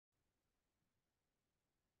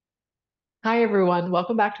Hi everyone,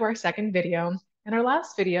 welcome back to our second video. In our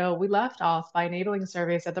last video, we left off by enabling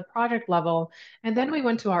surveys at the project level, and then we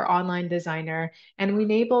went to our online designer and we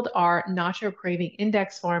enabled our nacho craving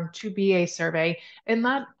index form to be a survey, and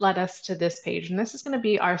that led us to this page. And this is going to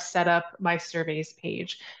be our setup my surveys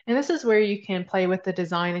page. And this is where you can play with the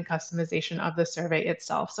design and customization of the survey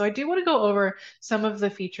itself. So I do want to go over some of the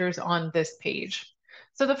features on this page.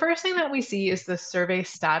 So the first thing that we see is the survey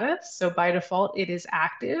status. So by default, it is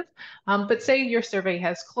active. But say your survey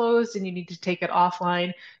has closed and you need to take it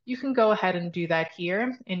offline, you can go ahead and do that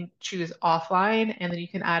here and choose offline, and then you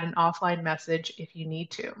can add an offline message if you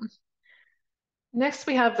need to. Next,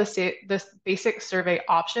 we have the basic survey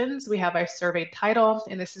options. We have our survey title,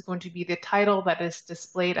 and this is going to be the title that is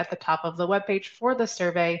displayed at the top of the web page for the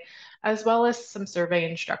survey, as well as some survey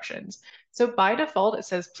instructions. So by default, it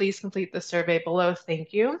says, please complete the survey below.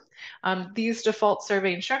 Thank you. These default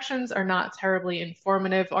survey instructions are not terribly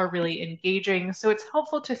informative or really engaging, so it's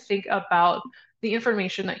helpful to think about the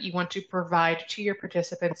information that you want to provide to your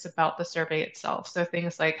participants about the survey itself. So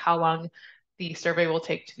things like how long the survey will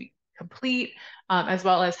take to complete, as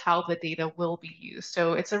well as how the data will be used.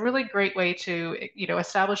 So it's a really great way to,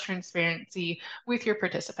 establish transparency with your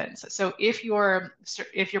participants. So if your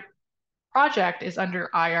project is under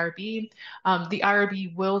IRB, the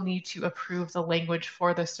IRB will need to approve the language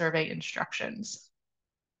for the survey instructions.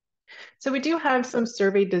 So we do have some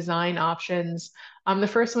survey design options. The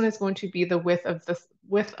first one is going to be the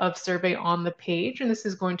width of survey on the page, and this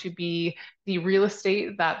is going to be the real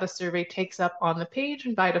estate that the survey takes up on the page.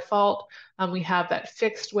 And by default, we have that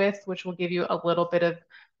fixed width, which will give you a little bit of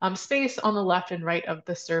space on the left and right of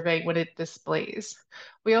the survey when it displays.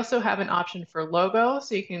 We also have an option for logo,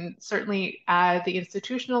 so you can certainly add the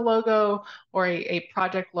institutional logo or a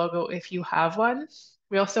project logo if you have one.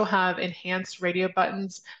 We also have enhanced radio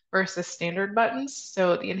buttons versus standard buttons.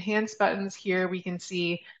 So the enhanced buttons here, we can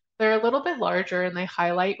see they're a little bit larger and they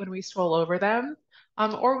highlight when we scroll over them.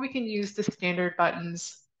 Or we can use the standard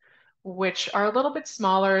buttons, which are a little bit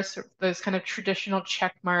smaller, so those kind of traditional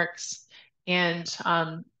check marks and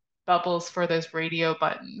bubbles for those radio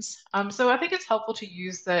buttons. So I think it's helpful to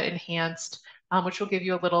use the enhanced, which will give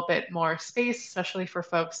you a little bit more space, especially for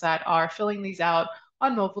folks that are filling these out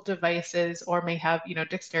on mobile devices or may have,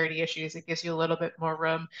 dexterity issues. It gives you a little bit more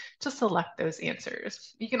room to select those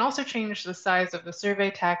answers. You can also change the size of the survey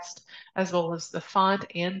text as well as the font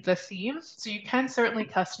and the theme. So you can certainly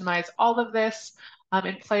customize all of this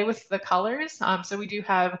and play with the colors. So we do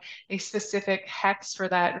have a specific hex for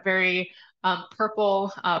that very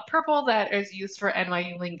purple that is used for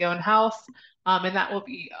NYU Lingo and Health, and that will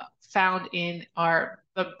be found in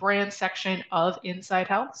the brand section of Inside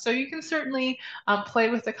Health. So you can certainly play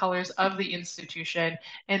with the colors of the institution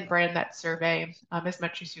and brand that survey as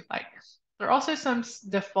much as you like. There are also some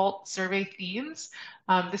default survey themes.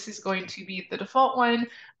 This is going to be the default one,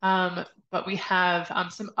 but we have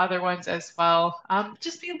some other ones as well.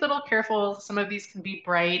 Just be a little careful. Some of these can be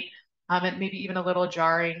bright and maybe even a little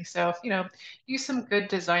jarring. So, use some good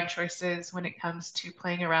design choices when it comes to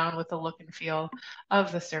playing around with the look and feel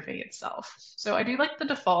of the survey itself. So I do like the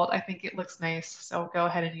default. I think it looks nice. So go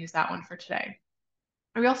ahead and use that one for today.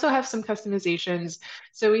 We also have some customizations.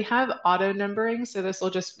 So we have auto numbering. So this will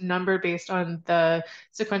just number based on the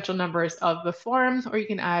sequential numbers of the form, or you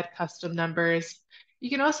can add custom numbers. You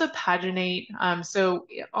can also paginate. So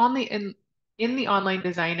in the online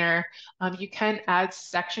designer, you can add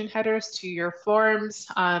section headers to your forms,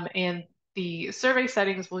 and the survey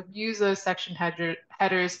settings will use those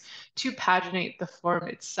headers to paginate the form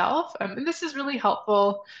itself. And this is really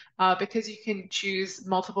helpful because you can choose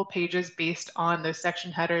multiple pages based on those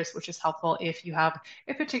section headers, which is helpful if you have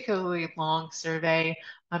a particularly long survey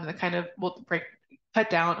that kind of will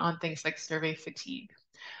cut down on things like survey fatigue.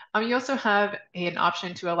 You also have an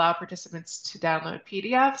option to allow participants to download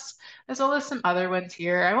PDFs, as well as some other ones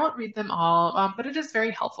here. I won't read them all, but it is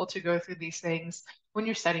very helpful to go through these things when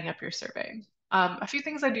you're setting up your survey. A few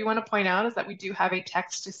things I do want to point out is that we do have a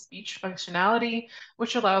text-to-speech functionality,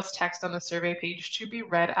 which allows text on the survey page to be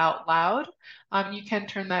read out loud. You can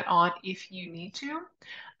turn that on if you need to.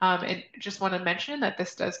 And just want to mention that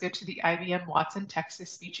this does go to the IBM Watson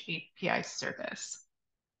text-to-speech API service.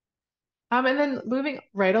 And then moving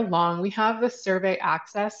right along, we have the survey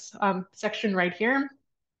access section right here.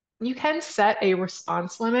 You can set a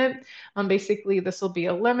response limit. Basically, this will be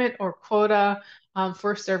a limit or quota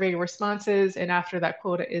for survey responses. And after that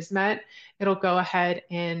quota is met, it'll go ahead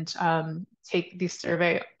and take the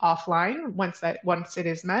survey offline once it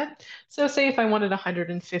is met. So say if I wanted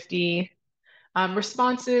 150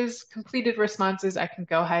 Responses, completed responses, I can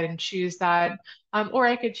go ahead and choose that, or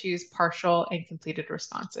I could choose partial and completed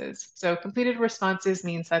responses. So completed responses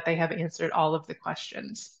means that they have answered all of the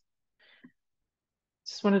questions.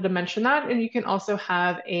 Just wanted to mention that. And you can also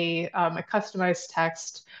have a customized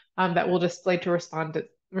text that will display to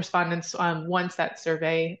respondents once that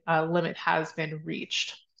survey limit has been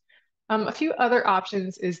reached. A few other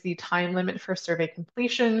options is the time limit for survey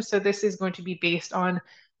completion. So this is going to be based on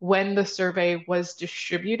when the survey was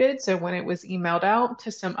distributed. So when it was emailed out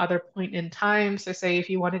to some other point in time. So say if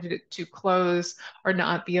you wanted it to close or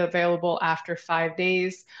not be available after 5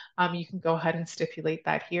 days, you can go ahead and stipulate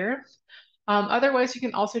that here. Otherwise, you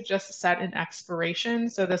can also just set an expiration.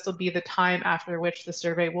 So this will be the time after which the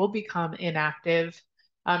survey will become inactive.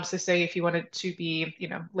 So say if you want it to be,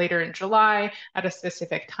 later in July at a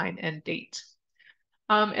specific time and date.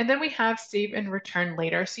 And then we have save and return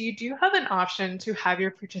later. So you do have an option to have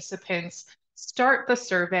your participants start the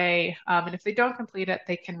survey. And if they don't complete it,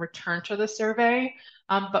 they can return to the survey.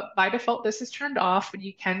 But by default, this is turned off, but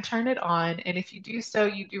you can turn it on. And if you do so,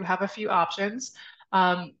 you do have a few options.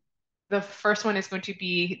 The first one is going to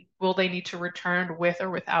be, will they need to return with or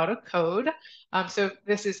without a code? So if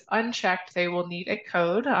this is unchecked, they will need a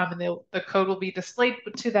code, and the code will be displayed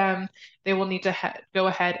to them. They will need to go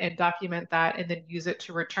ahead and document that and then use it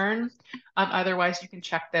to return. Otherwise, you can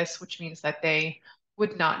check this, which means that they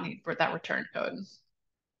would not need for that return code.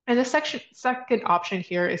 And the second option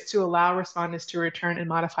here is to allow respondents to return and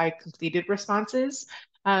modify completed responses.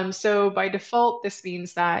 So by default, this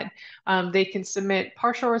means that they can submit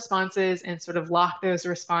partial responses and sort of lock those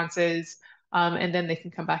responses, and then they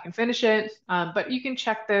can come back and finish it. But you can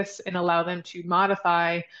check this and allow them to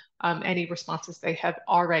modify any responses they have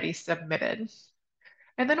already submitted.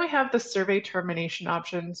 And then we have the survey termination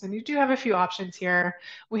options, and you do have a few options here.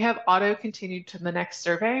 We have auto continue to the next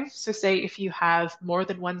survey. So say if you have more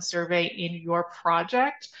than one survey in your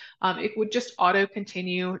project, it would just auto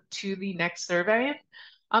continue to the next survey.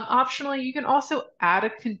 Optionally, you can also add a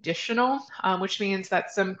conditional, which means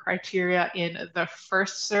that some criteria in the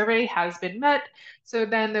first survey has been met. So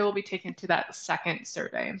then they will be taken to that second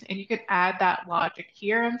survey. And you can add that logic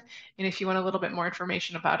here. And if you want a little bit more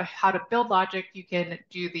information about how to build logic, you can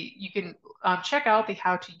check out the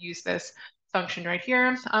how to use this function right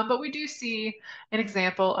here. But we do see an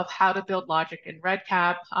example of how to build logic in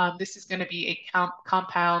REDCap. This is going to be a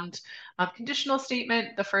compound conditional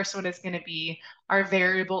statement. The first one is going to be our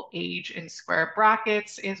variable age in square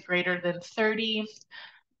brackets is greater than 30.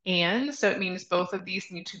 And so it means both of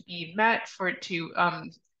these need to be met for it to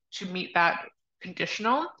meet that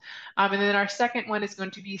conditional. And then our second one is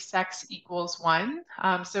going to be sex equals 1.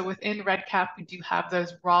 So within REDCap, we do have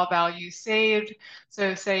those raw values saved.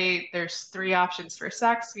 So say there's 3 options for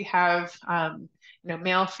sex. We have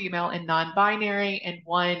male, female, and non-binary, and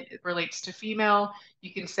 1 relates to female.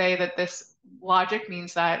 You can say that this logic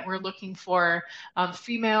means that we're looking for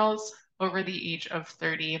females over the age of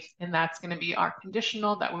 30, and that's going to be our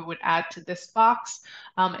conditional that we would add to this box.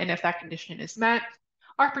 And if that condition is met,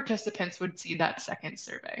 our participants would see that second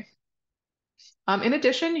survey. In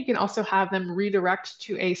addition, you can also have them redirect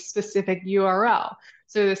to a specific URL.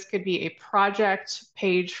 So this could be a project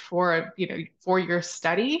page for your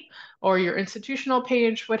study or your institutional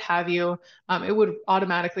page, what have you. It would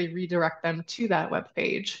automatically redirect them to that web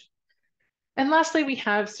page. And lastly, we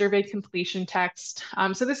have survey completion text.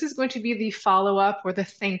 So this is going to be the follow-up or the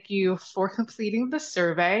thank you for completing the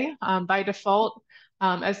survey. By default,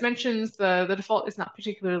 as mentioned, the default is not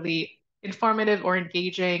particularly informative or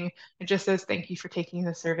engaging. It just says thank you for taking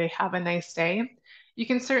the survey. Have a nice day. You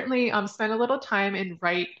can certainly spend a little time and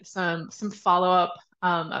write some follow-up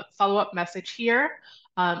message here.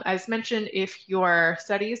 As mentioned, if your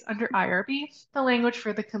study is under IRB, the language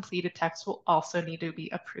for the completed text will also need to be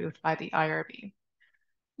approved by the IRB.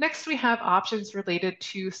 Next, we have options related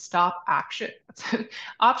to stop action,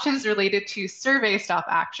 options related to survey stop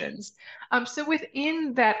actions. So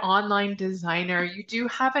within that online designer, you do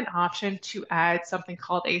have an option to add something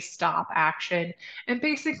called a stop action. And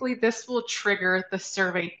basically this will trigger the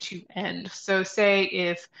survey to end. So say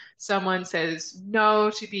if someone says no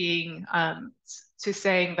to being, to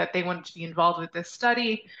saying that they want to be involved with this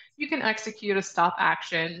study, you can execute a stop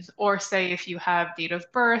action, or say if you have date of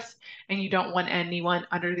birth and you don't want anyone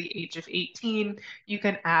under the age of 18, you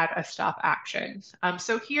can add a stop action.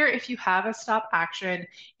 So here, if you have a stop action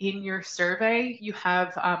in your survey, you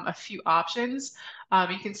have a few options.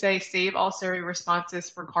 You can say save all survey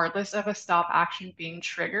responses regardless of a stop action being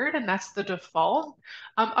triggered, and that's the default.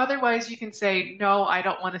 Otherwise, you can say, no, I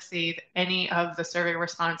don't want to save any of the survey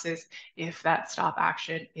responses if that stop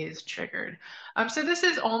action is triggered. So this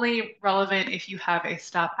is only relevant if you have a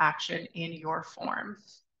stop action in your form.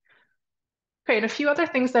 Okay, and a few other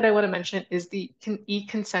things that I want to mention is the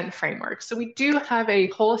e-consent framework. So we do have a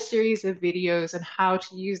whole series of videos on how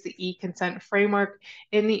to use the e-consent framework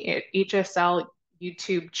in the HSL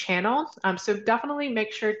YouTube channel. So definitely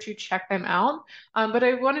make sure to check them out. But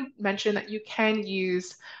I want to mention that you can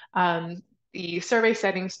use the survey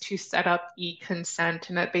settings to set up e-consent,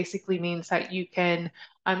 and that basically means that you can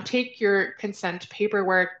take your consent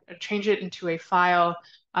paperwork, change it into a file,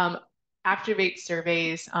 activate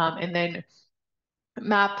surveys, and then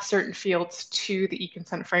map certain fields to the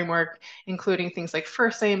e-consent framework, including things like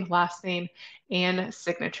first name, last name, and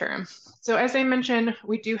signature. So as I mentioned,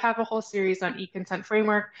 we do have a whole series on e-consent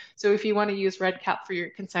framework. So if you want to use REDCap for your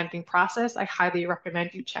consenting process, I highly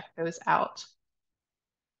recommend you check those out.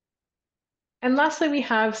 And lastly, we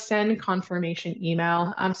have send confirmation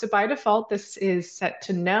email. So by default, this is set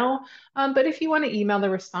to no. But if you want to email the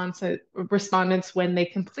respondents when they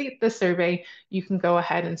complete the survey, you can go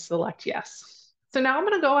ahead and select yes. So now I'm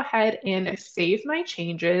going to go ahead and save my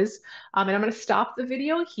changes. And I'm going to stop the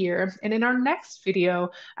video here. And in our next video,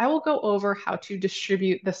 I will go over how to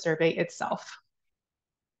distribute the survey itself.